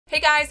Hey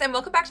guys, and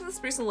welcome back to the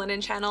Spruce and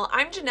Linen channel.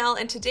 I'm Janelle,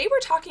 and today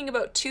we're talking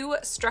about two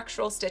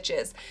structural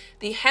stitches,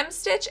 the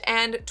hemstitch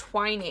and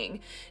twining.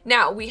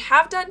 Now, we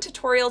have done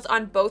tutorials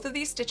on both of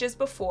these stitches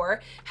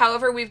before.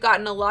 However, we've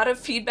gotten a lot of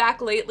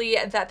feedback lately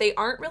that they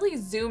aren't really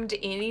zoomed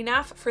in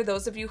enough for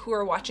those of you who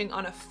are watching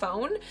on a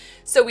phone.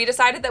 So we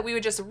decided that we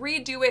would just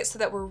redo it so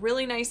that we're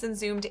really nice and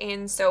zoomed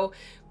in. So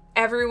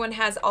everyone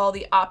has all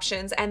the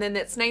options, and then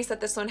it's nice that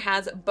this one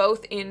has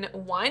both in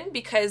one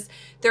because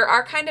there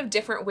are kind of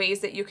different ways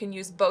that you can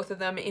use both of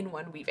them in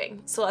one weaving.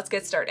 So let's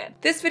get started.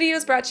 This video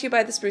is brought to you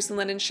by the Spruce and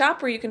Linen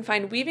shop, where you can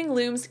find weaving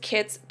looms,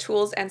 kits,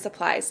 tools, and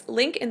supplies.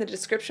 Link in the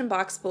description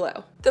box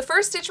below. The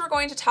first stitch we're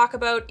going to talk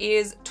about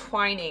is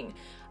twining.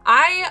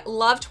 I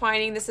love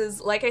twining. This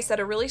is, like I said,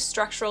 a really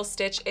structural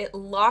stitch. It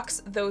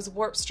locks those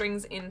warp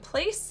strings in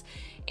place,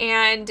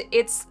 and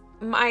it's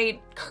my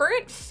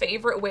current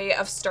favorite way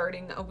of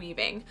starting a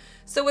weaving.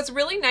 So what's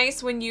really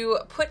nice when you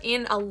put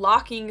in a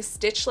locking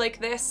stitch like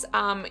this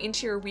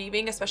into your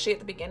weaving, especially at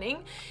the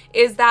beginning,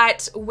 is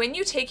that when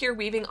you take your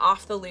weaving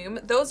off the loom,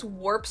 those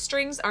warp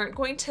strings aren't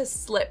going to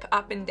slip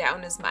up and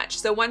down as much.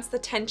 So once the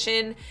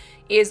tension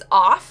is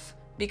off,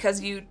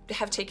 because you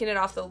have taken it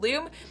off the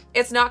loom,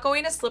 it's not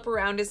going to slip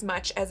around as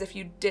much as if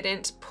you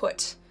didn't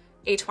put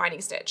a twining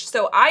stitch.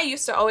 So I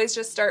used to always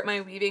just start my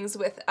weavings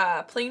with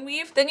plain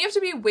weave. Then you have to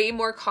be way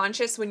more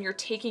conscious when you're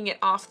taking it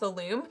off the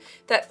loom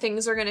that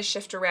things are going to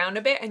shift around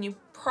a bit, and you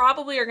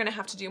probably are going to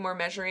have to do more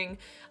measuring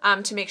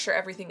to make sure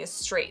everything is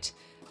straight.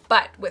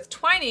 But with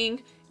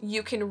twining,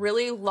 you can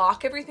really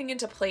lock everything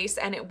into place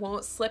and it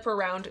won't slip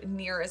around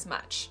near as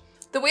much.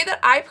 The way that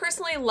I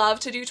personally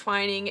love to do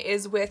twining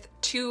is with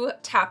 2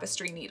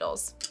 tapestry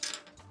needles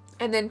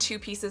and then 2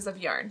 pieces of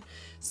yarn.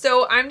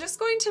 So I'm just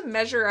going to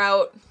measure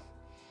out,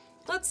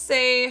 let's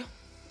say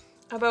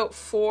about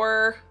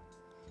 4,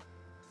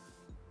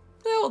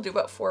 we'll do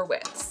about 4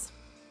 widths.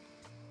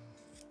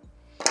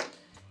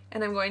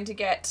 And I'm going to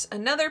get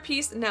another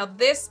piece. Now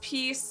this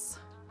piece,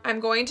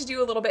 I'm going to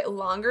do a little bit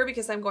longer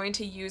because I'm going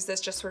to use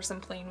this just for some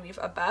plain weave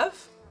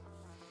above.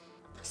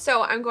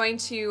 So I'm going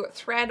to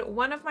thread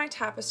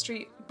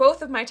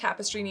both of my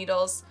tapestry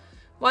needles,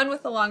 one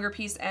with the longer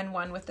piece and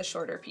one with the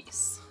shorter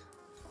piece.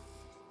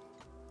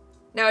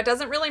 Now it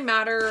doesn't really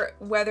matter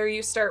whether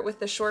you start with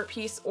the short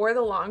piece or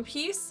the long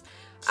piece.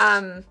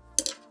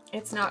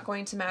 It's not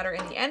going to matter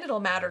in the end. It'll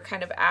matter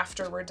kind of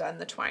after we're done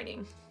the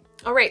twining.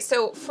 All right,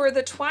 so for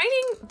the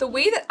twining, the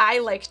way that I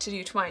like to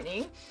do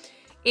twining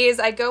is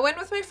I go in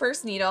with my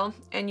first needle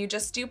and you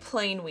just do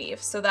plain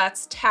weave. So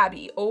that's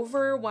tabby,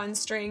 over one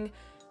string,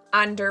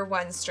 under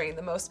one string,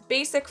 the most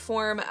basic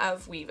form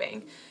of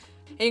weaving.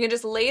 And you can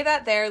just lay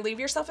that there, leave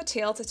yourself a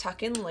tail to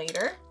tuck in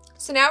later.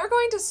 So now we're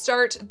going to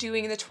start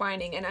doing the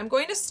twining, and I'm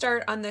going to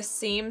start on the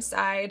same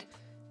side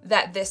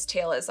that this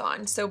tail is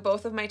on. So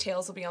both of my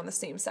tails will be on the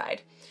same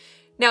side.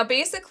 Now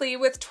basically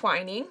with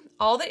twining,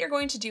 all that you're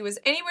going to do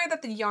is anywhere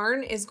that the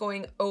yarn is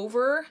going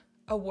over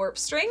a warp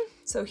string,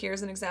 so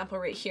here's an example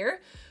right here,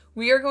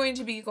 we are going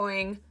to be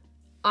going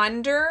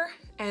under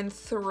and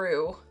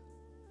through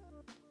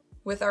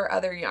with our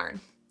other yarn.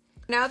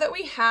 Now that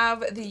we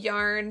have the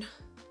yarn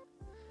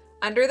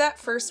under that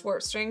first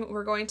warp string,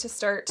 we're going to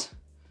start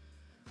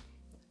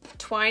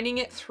twining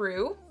it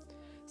through.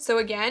 So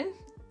again,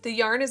 the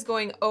yarn is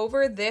going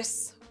over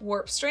this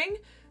warp string.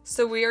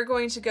 So we are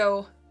going to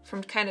go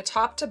from kind of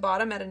top to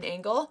bottom at an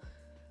angle,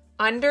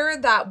 under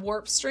that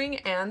warp string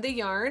and the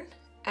yarn,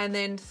 and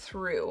then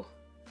through.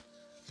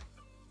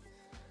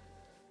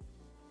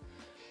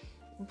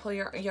 And pull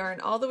your yarn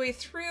all the way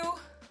through.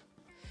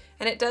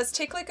 And it does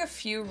take like a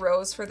few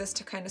rows for this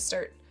to kind of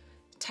start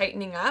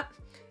tightening up.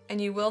 And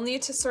you will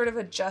need to sort of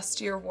adjust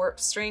your warp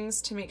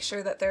strings to make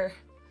sure that they're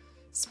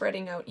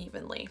spreading out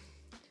evenly.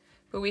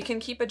 But we can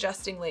keep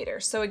adjusting later.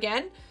 So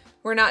again,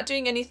 we're not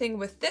doing anything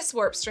with this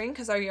warp string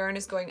because our yarn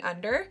is going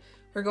under.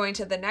 We're going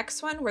to the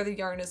next one where the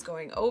yarn is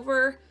going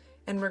over,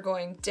 and we're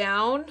going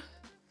down,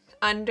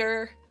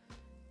 under,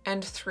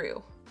 and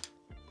through,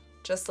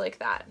 just like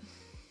that.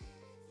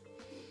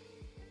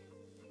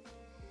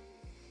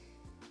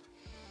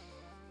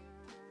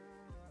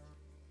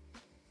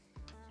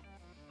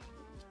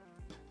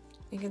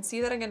 You can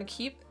see that I'm going to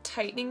keep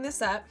tightening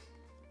this up,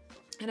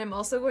 and I'm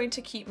also going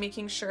to keep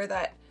making sure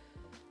that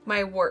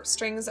my warp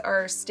strings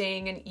are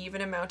staying an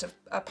even amount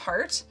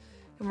apart,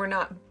 and we're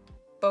not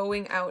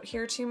bowing out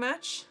here too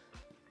much.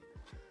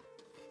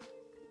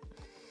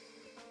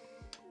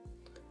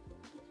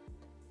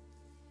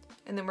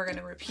 And then we're going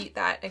to repeat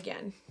that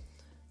again.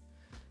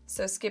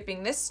 So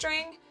skipping this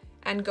string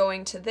and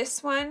going to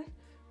this one,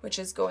 which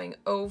is going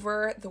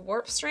over the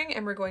warp string,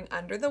 and we're going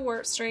under the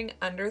warp string,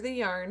 under the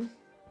yarn.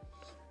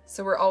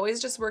 So we're always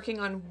just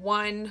working on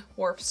one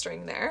warp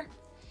string there,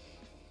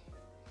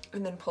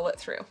 and then pull it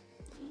through.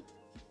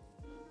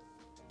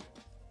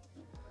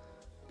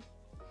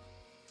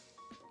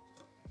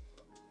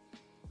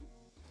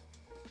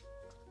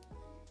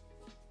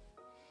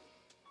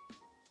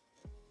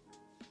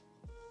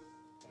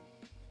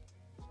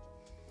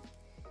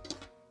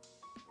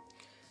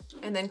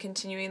 And then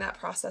continuing that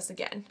process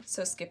again.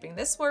 So skipping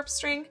this warp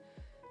string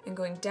and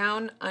going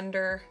down,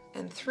 under,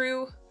 and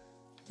through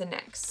the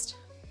next.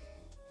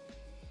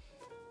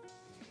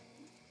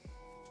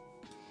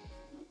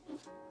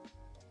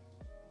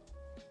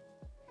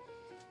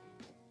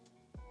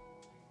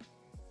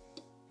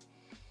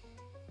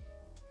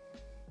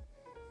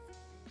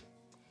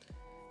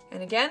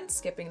 And again,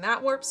 skipping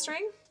that warp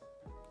string,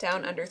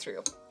 down, under,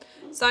 through.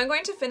 So I'm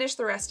going to finish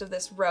the rest of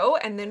this row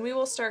and then we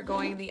will start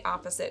going the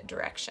opposite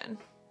direction.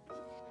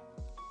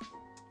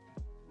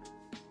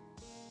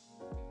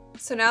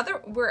 So now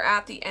that we're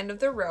at the end of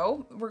the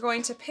row, we're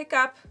going to pick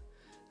up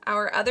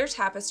our other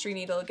tapestry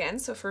needle again.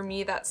 So for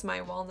me, that's my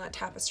walnut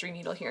tapestry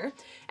needle here.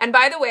 And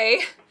by the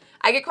way,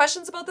 I get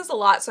questions about this a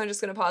lot, so I'm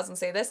just gonna pause and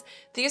say this.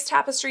 These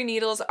tapestry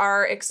needles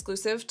are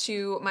exclusive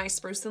to my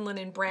Spruce and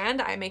Linen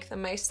brand. I make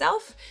them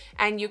myself,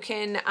 and you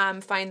can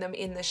find them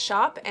in the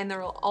shop, and there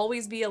will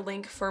always be a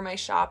link for my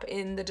shop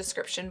in the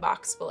description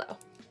box below.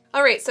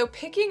 All right, so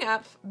picking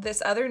up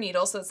this other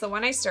needle, so it's the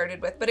one I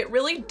started with, but it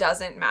really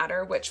doesn't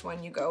matter which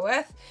one you go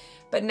with.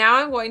 But now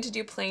I'm going to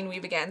do plain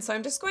weave again. So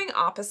I'm just going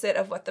opposite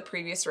of what the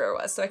previous row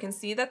was. So I can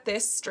see that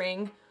this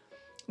string,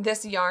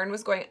 this yarn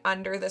was going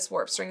under this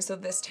warp string. So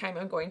this time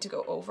I'm going to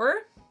go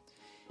over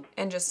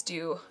and just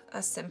do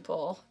a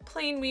simple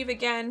plain weave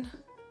again.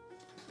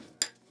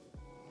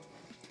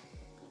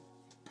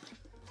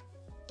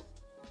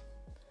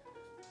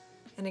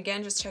 And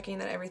again, just checking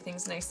that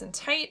everything's nice and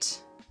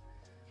tight.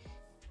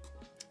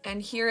 And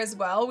here as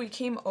well, we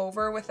came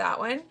over with that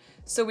one.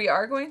 So we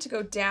are going to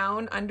go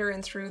down, under,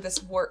 and through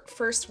this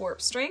first warp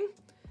string.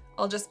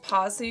 I'll just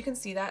pause so you can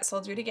see that, so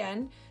I'll do it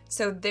again.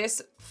 So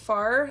this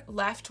far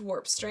left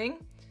warp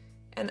string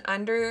and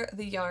under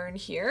the yarn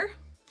here.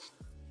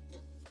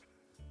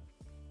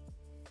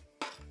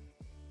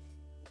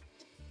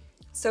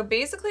 So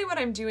basically what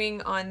I'm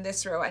doing on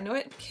this row, I know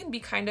it can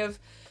be kind of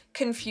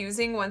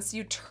confusing once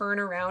you turn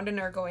around and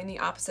are going the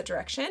opposite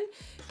direction,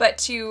 but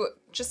to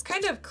just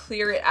kind of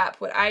clear it up,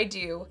 what I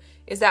do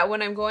is that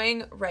when I'm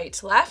going right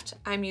to left,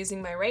 I'm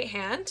using my right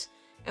hand,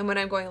 and when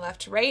I'm going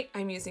left to right,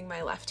 I'm using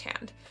my left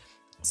hand.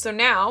 So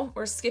now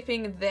we're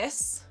skipping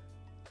this,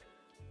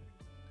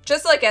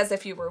 just like as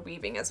if you were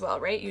weaving as well,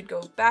 right? You'd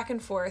go back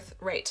and forth,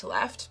 right to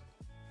left.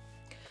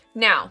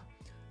 Now,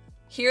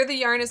 here the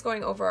yarn is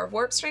going over our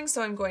warp string,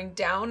 so I'm going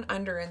down,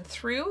 under, and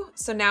through.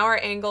 So now our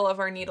angle of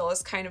our needle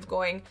is kind of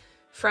going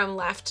from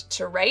left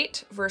to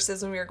right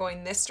versus when we were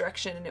going this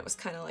direction and it was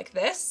kind of like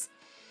this.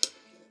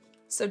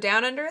 So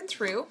down, under, and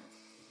through.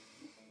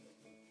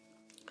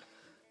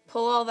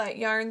 Pull all that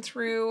yarn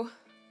through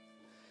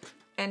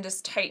and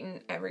just tighten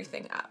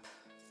everything up.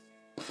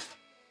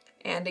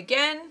 And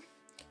again,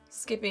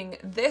 skipping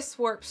this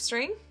warp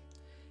string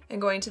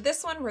and going to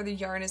this one where the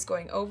yarn is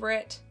going over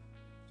it.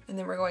 And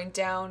then we're going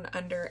down,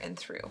 under, and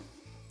through.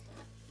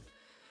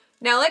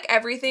 Now, like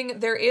everything,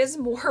 there is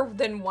more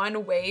than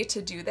one way to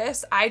do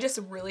this. I just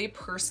really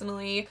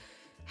personally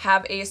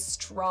have a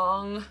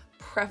strong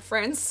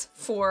preference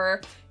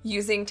for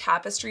using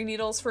tapestry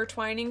needles for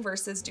twining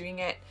versus doing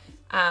it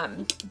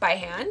by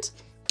hand.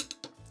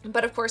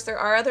 But of course there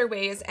are other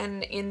ways,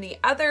 and in the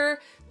other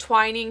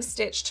twining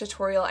stitch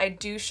tutorial, I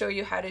do show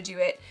you how to do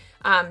it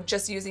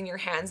just using your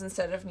hands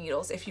instead of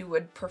needles if you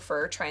would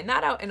prefer trying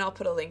that out, and I'll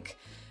put a link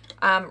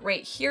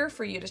right here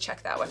for you to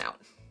check that one out.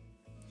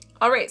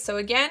 All right, so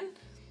again,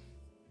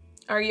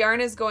 our yarn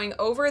is going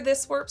over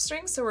this warp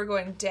string, so we're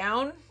going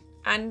down,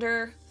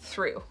 under,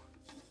 through.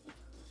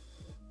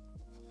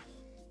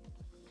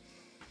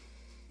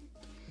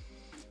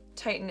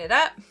 Tighten it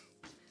up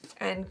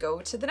and go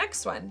to the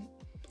next one.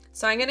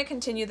 So I'm going to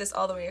continue this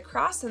all the way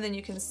across, and then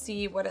you can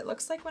see what it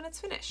looks like when it's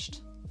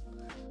finished.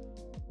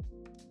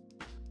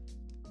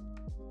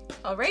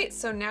 All right,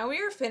 so now we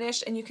are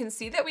finished, and you can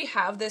see that we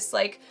have this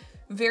like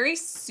very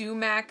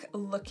sumac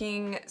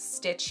looking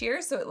stitch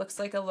here. So it looks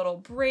like a little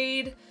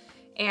braid,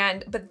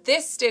 but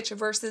this stitch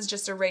versus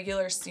just a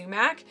regular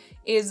sumac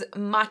is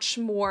much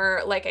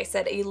more, like I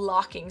said, a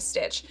locking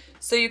stitch.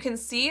 So you can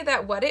see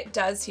that what it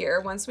does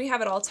here, once we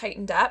have it all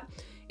tightened up,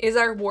 is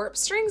our warp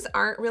strings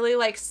aren't really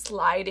like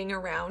sliding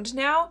around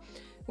now,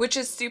 which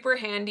is super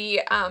handy.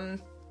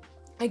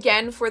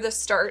 Again, for the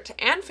start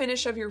and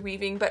finish of your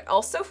weaving, but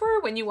also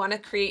for when you want to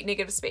create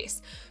negative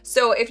space.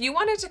 So if you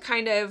wanted to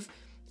kind of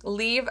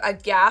leave a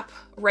gap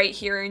right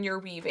here in your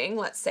weaving,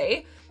 let's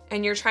say,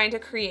 and you're trying to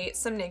create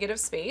some negative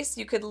space,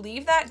 you could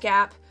leave that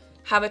gap,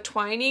 have a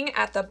twining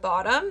at the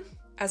bottom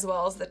as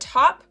well as the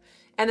top,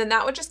 and then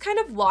that would just kind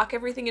of lock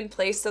everything in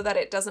place so that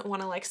it doesn't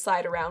want to like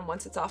slide around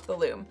once it's off the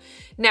loom.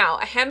 Now,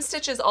 a hem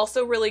stitch is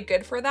also really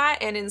good for that,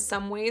 and in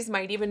some ways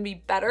might even be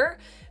better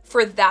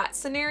for that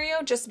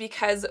scenario, just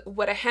because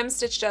what a hem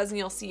stitch does, and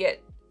you'll see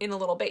it in a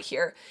little bit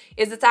here,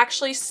 is it's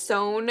actually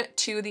sewn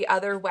to the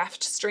other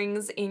weft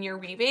strings in your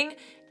weaving,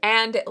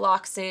 and it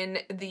locks in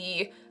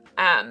the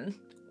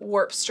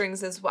warp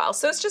strings as well.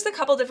 So it's just a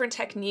couple different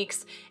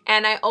techniques,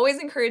 and I always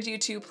encourage you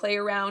to play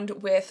around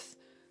with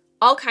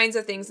all kinds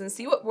of things and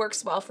see what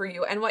works well for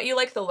you and what you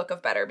like the look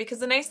of better, because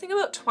the nice thing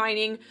about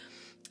twining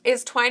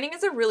is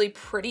a really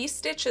pretty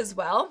stitch as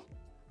well.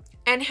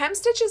 And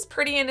hemstitch is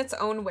pretty in its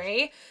own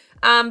way,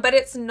 but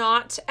it's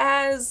not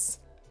as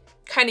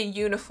kind of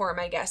uniform,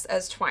 I guess,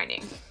 as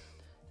twining.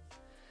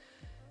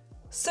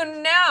 So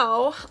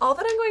now all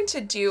that I'm going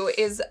to do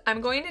is I'm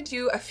going to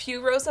do a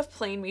few rows of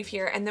plain weave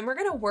here, and then we're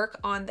going to work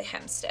on the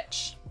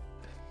hemstitch.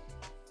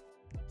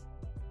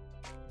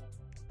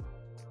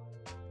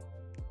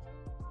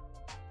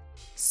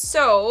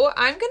 So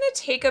I'm going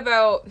to take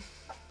about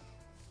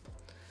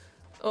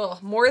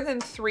more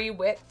than 3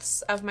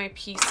 widths of my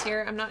piece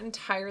here. I'm not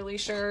entirely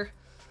sure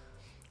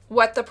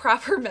what the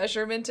proper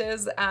measurement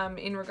is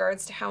in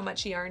regards to how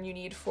much yarn you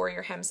need for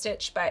your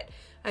hemstitch, but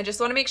I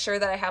just want to make sure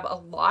that I have a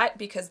lot,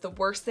 because the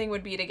worst thing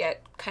would be to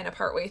get kind of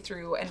partway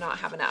through and not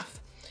have enough.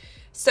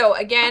 So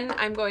again,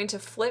 I'm going to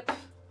flip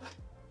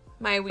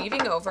my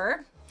weaving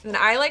over, and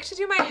I like to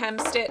do my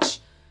hemstitch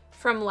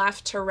from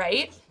left to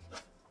right.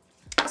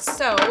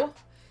 So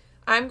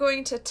I'm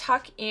going to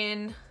tuck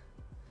in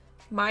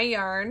my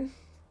yarn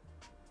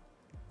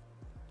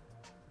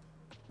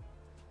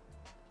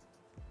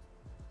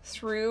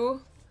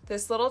through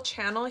this little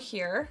channel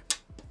here.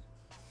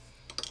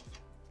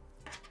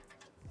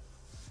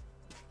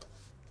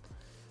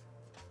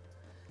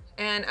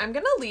 And I'm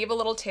gonna leave a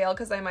little tail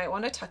because I might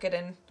want to tuck it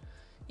in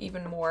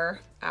even more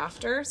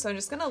after. So I'm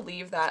just gonna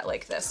leave that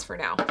like this for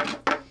now.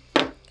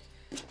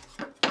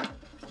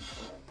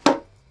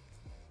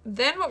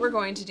 Then what we're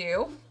going to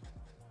do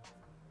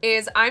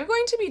is I'm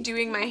going to be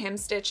doing my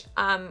hemstitch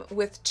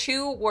with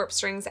 2 warp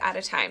strings at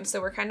a time.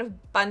 So we're kind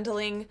of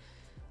bundling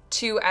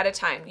 2 at a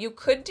time. You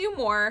could do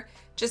more.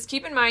 Just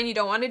keep in mind you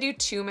don't want to do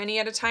too many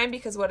at a time,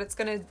 because what it's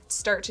going to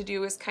start to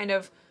do is kind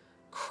of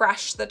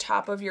crush the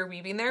top of your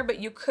weaving there. But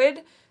you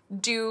could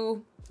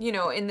do, you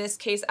know, in this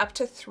case up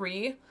to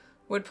 3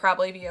 would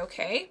probably be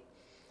okay.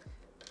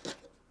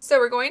 So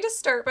we're going to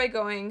start by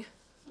going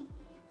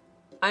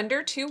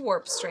under 2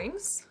 warp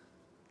strings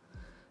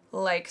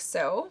like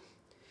so.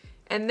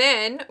 And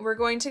then we're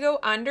going to go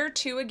under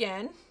 2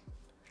 again,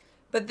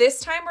 but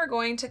this time we're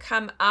going to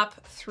come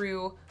up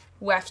through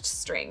weft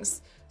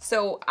strings.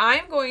 So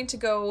I'm going to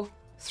go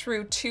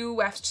through 2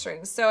 weft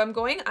strings. So I'm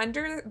going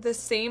under the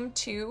same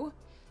 2,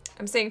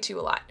 I'm saying 2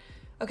 a lot.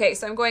 Okay,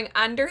 so I'm going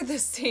under the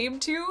same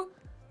 2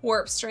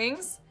 warp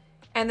strings,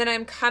 and then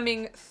I'm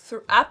coming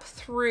up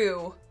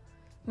through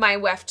my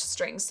weft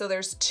strings. So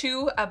there's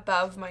 2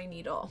 above my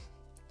needle.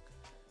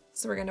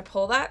 So we're gonna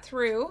pull that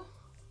through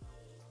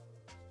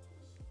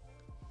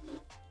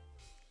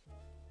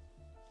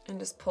and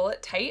just pull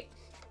it tight.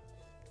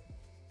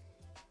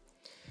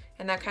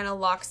 And that kind of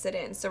locks it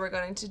in. So we're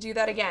going to do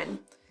that again.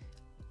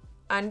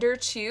 Under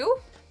 2,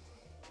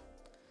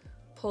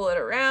 pull it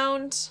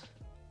around,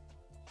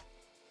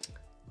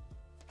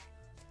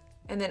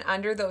 and then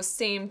under those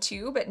same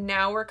 2, but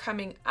now we're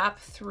coming up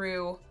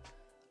through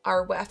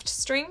our weft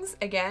strings.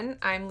 Again,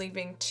 I'm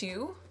leaving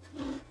 2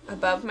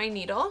 above my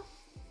needle,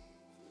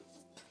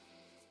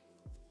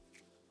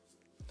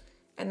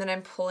 and then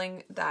I'm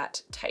pulling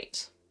that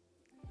tight.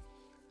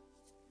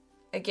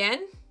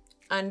 Again,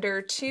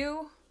 under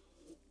 2,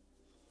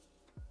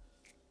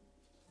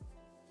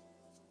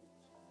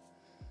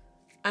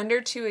 under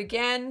 2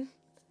 again,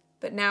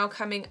 but now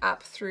coming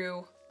up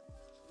through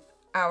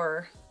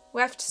our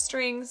weft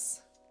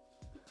strings,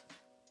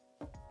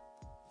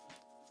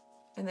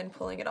 and then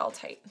pulling it all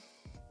tight.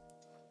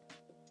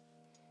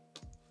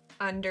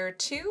 Under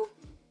 2,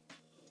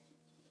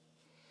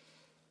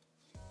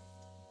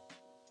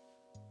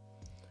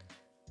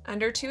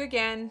 under 2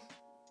 again,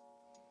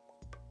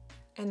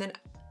 and then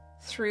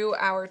through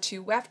our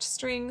 2 weft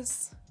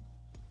strings,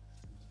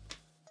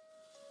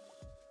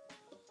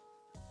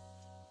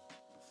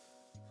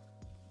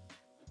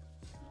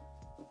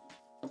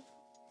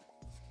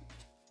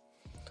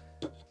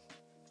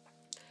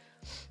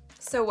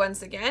 so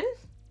once again,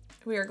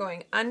 we are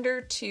going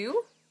under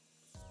 2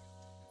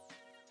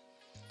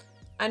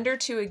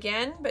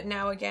 again, but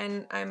now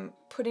again, I'm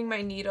putting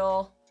my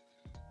needle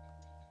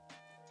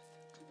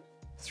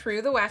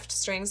through the weft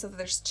string so that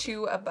there's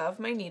 2 above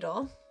my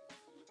needle,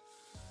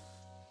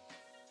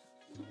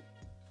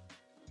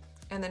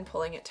 and then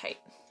pulling it tight.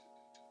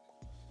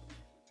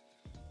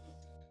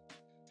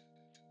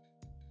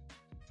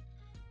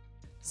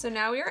 So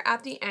now we are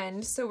at the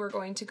end, so we're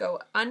going to go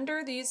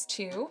under these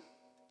 2,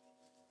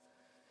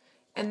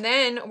 and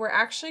then we're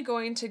actually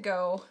going to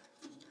go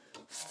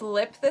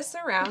flip this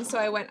around. So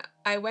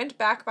I went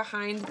back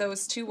behind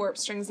those 2 warp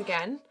strings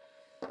again,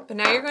 but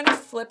now you're going to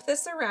flip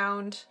this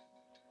around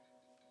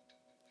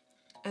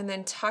and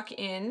then tuck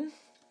in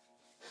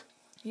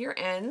your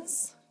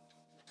ends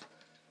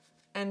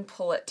and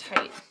pull it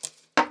tight.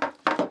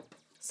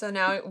 So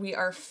now we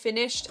are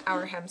finished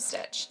our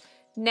hemstitch.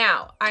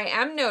 Now I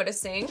am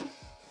noticing,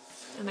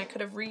 and I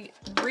could have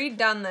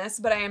redone this,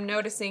 but I am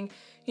noticing,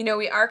 you know,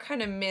 we are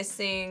kind of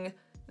missing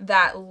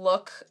that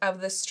look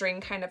of the string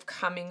kind of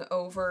coming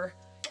over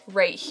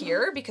right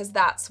here, because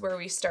that's where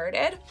we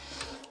started.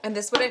 And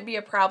this wouldn't be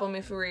a problem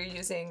if we were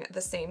using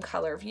the same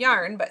color of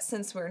yarn, but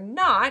since we're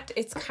not,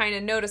 it's kind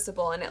of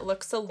noticeable and it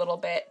looks a little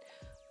bit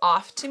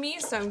off to me.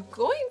 So I'm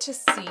going to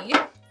see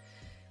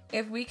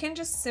if we can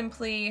just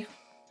simply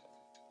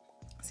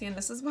See, and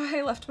this is why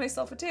I left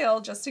myself a tail,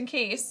 just in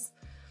case.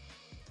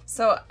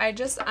 So I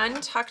just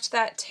untucked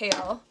that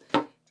tail,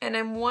 and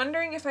I'm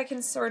wondering if I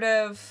can sort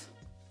of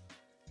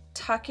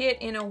tuck it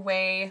in a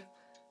way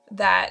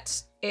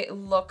that it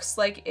looks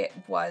like it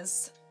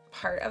was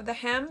part of the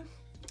hem.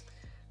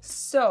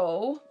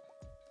 So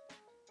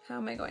how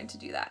am I going to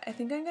do that? I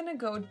think I'm gonna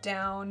go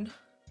down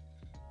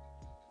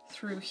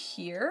through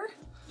here.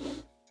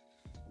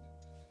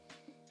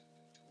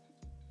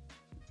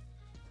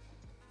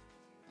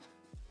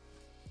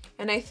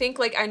 And I think,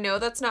 like, I know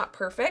that's not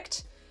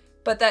perfect,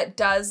 but that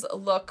does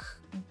look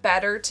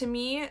better to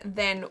me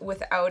than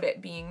without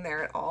it being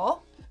there at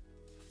all.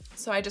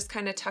 So I just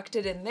kind of tucked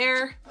it in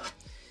there.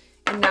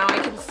 And now I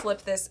can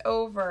flip this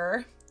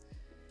over.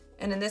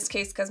 And in this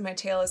case, because my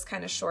tail is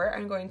kind of short,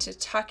 I'm going to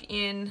tuck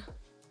in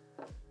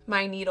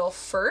my needle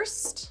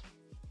first.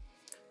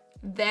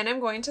 Then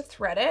I'm going to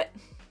thread it.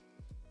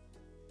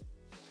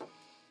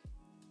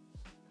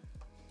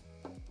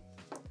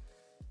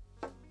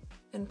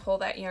 And pull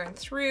that yarn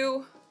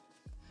through.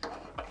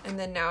 And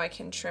then now I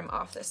can trim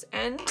off this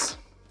end.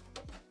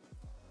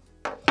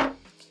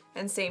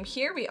 And same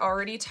here, we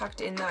already tucked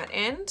in that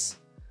end.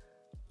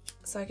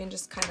 So I can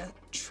just kind of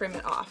trim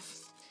it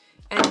off.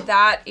 And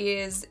that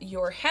is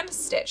your hem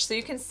stitch. So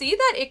you can see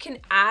that it can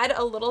add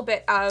a little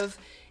bit of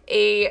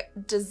a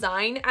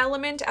design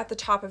element at the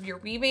top of your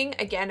weaving.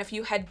 Again, if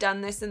you had done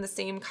this in the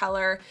same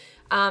color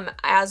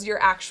as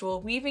your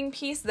actual weaving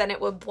piece, then it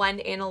will blend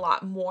in a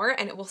lot more,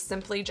 and it will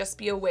simply just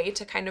be a way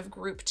to kind of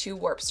group two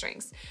warp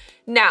strings.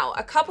 Now,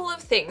 a couple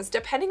of things,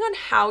 depending on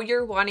how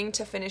you're wanting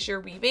to finish your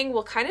weaving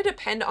will kind of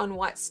depend on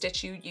what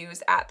stitch you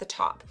use at the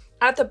top.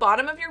 At the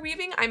bottom of your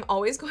weaving, I'm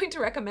always going to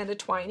recommend a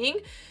twining,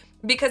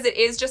 because it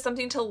is just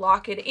something to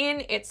lock it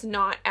in. It's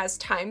not as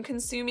time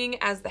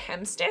consuming as the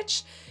hem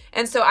stitch.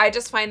 And so I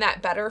just find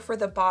that better for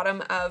the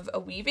bottom of a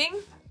weaving.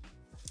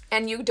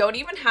 And you don't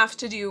even have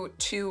to do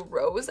 2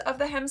 rows of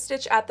the hem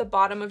stitch at the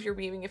bottom of your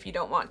weaving if you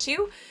don't want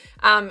to.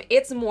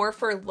 It's more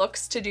for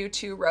looks to do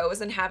 2 rows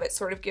and have it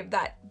sort of give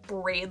that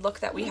braid look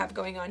that we have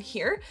going on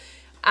here.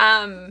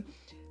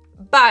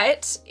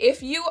 But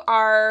if you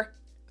are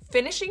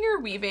finishing your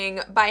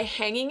weaving by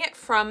hanging it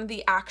from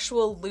the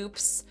actual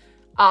loops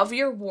of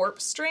your warp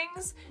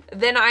strings,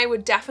 then I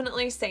would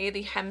definitely say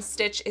the hem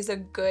stitch is a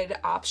good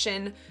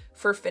option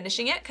for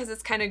finishing it, because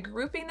it's kind of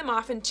grouping them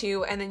off in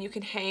 2, and then you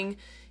can hang,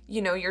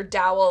 you know, your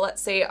dowel.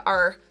 Let's say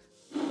I'm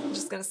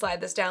just gonna slide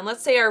this down.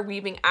 Let's say our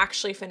weaving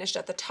actually finished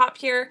at the top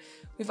here.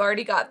 We've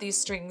already got these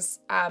strings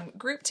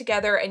grouped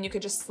together, and you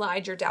could just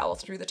slide your dowel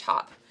through the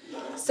top.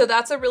 So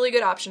that's a really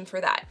good option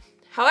for that.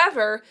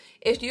 However,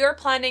 if you're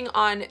planning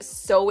on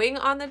sewing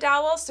on the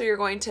dowel, so you're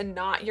going to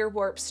knot your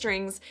warp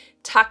strings,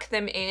 tuck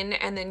them in,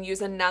 and then use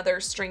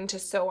another string to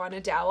sew on a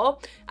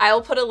dowel,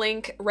 I'll put a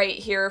link right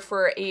here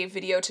for a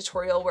video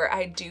tutorial where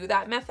I do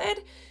that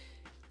method.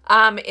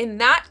 In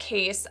that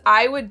case,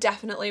 I would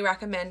definitely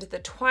recommend the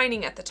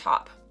twining at the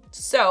top.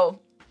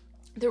 So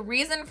the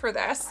reason for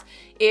this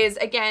is,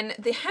 again,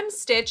 the hem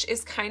stitch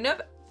is kind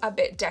of a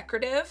bit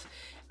decorative,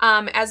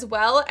 as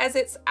well as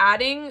it's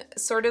adding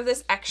sort of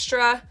this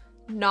extra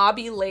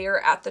knobby layer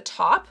at the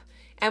top.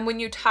 And when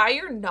you tie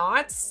your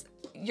knots,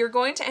 you're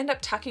going to end up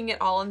tucking it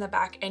all in the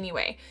back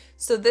anyway.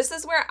 So this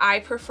is where I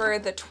prefer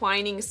the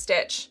twining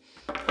stitch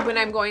when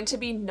I'm going to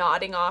be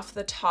knotting off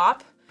the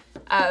top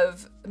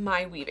of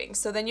my weaving.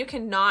 So then you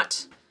can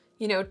knot,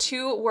 you know,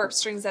 2 warp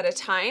strings at a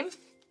time,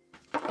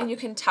 and you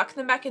can tuck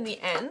them back in the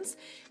ends.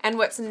 And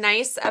what's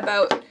nice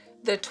about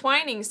the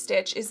twining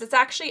stitch is it's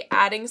actually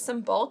adding some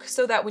bulk,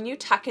 so that when you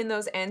tuck in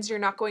those ends, you're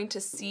not going to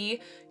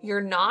see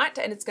your knot,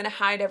 and it's going to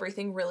hide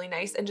everything really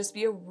nice and just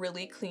be a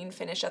really clean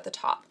finish at the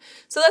top.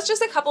 So that's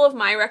just a couple of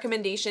my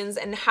recommendations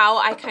and how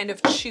I kind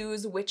of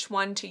choose which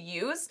one to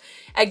use.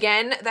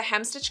 Again, the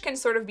hem stitch can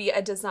sort of be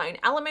a design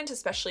element,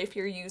 especially if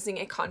you're using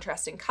a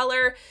contrasting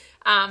color.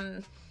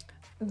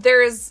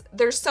 There's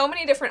so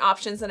many different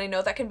options, and I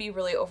know that can be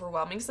really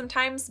overwhelming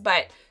sometimes,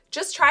 but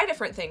just try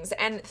different things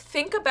and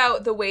think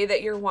about the way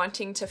that you're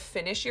wanting to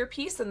finish your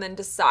piece, and then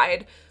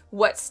decide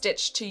what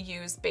stitch to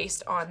use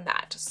based on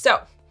that. So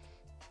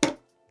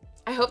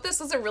I hope this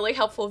was a really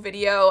helpful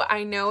video.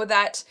 I know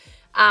that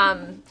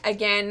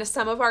again,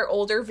 some of our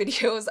older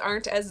videos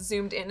aren't as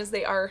zoomed in as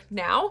they are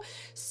now.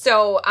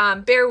 So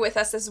bear with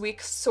us as we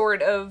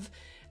sort of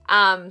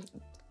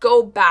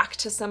go back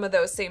to some of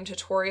those same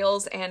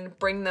tutorials and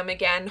bring them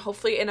again,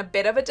 hopefully in a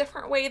bit of a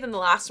different way than the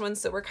last one,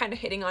 so we're kind of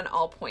hitting on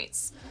all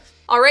points.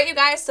 All right, you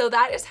guys, so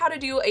that is how to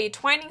do a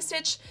twining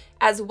stitch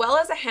as well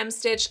as a hem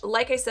stitch.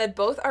 Like I said,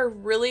 both are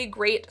really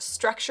great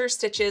structure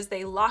stitches.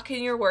 They lock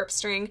in your warp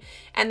string,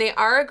 and they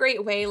are a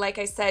great way, like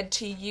I said,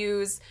 to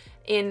use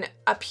in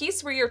a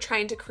piece where you're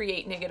trying to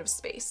create negative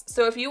space.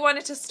 So if you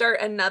wanted to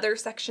start another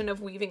section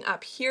of weaving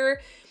up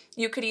here,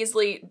 you could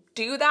easily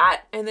do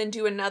that and then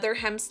do another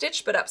hem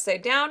stitch, but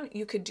upside down.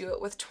 You could do it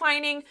with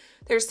twining.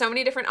 There's so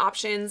many different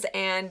options,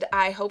 and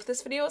I hope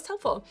this video was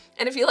helpful.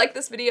 And if you like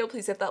this video,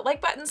 please hit that like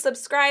button,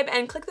 subscribe,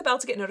 and click the bell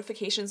to get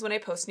notifications when I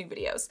post new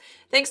videos.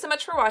 Thanks so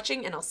much for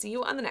watching, and I'll see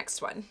you on the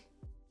next one.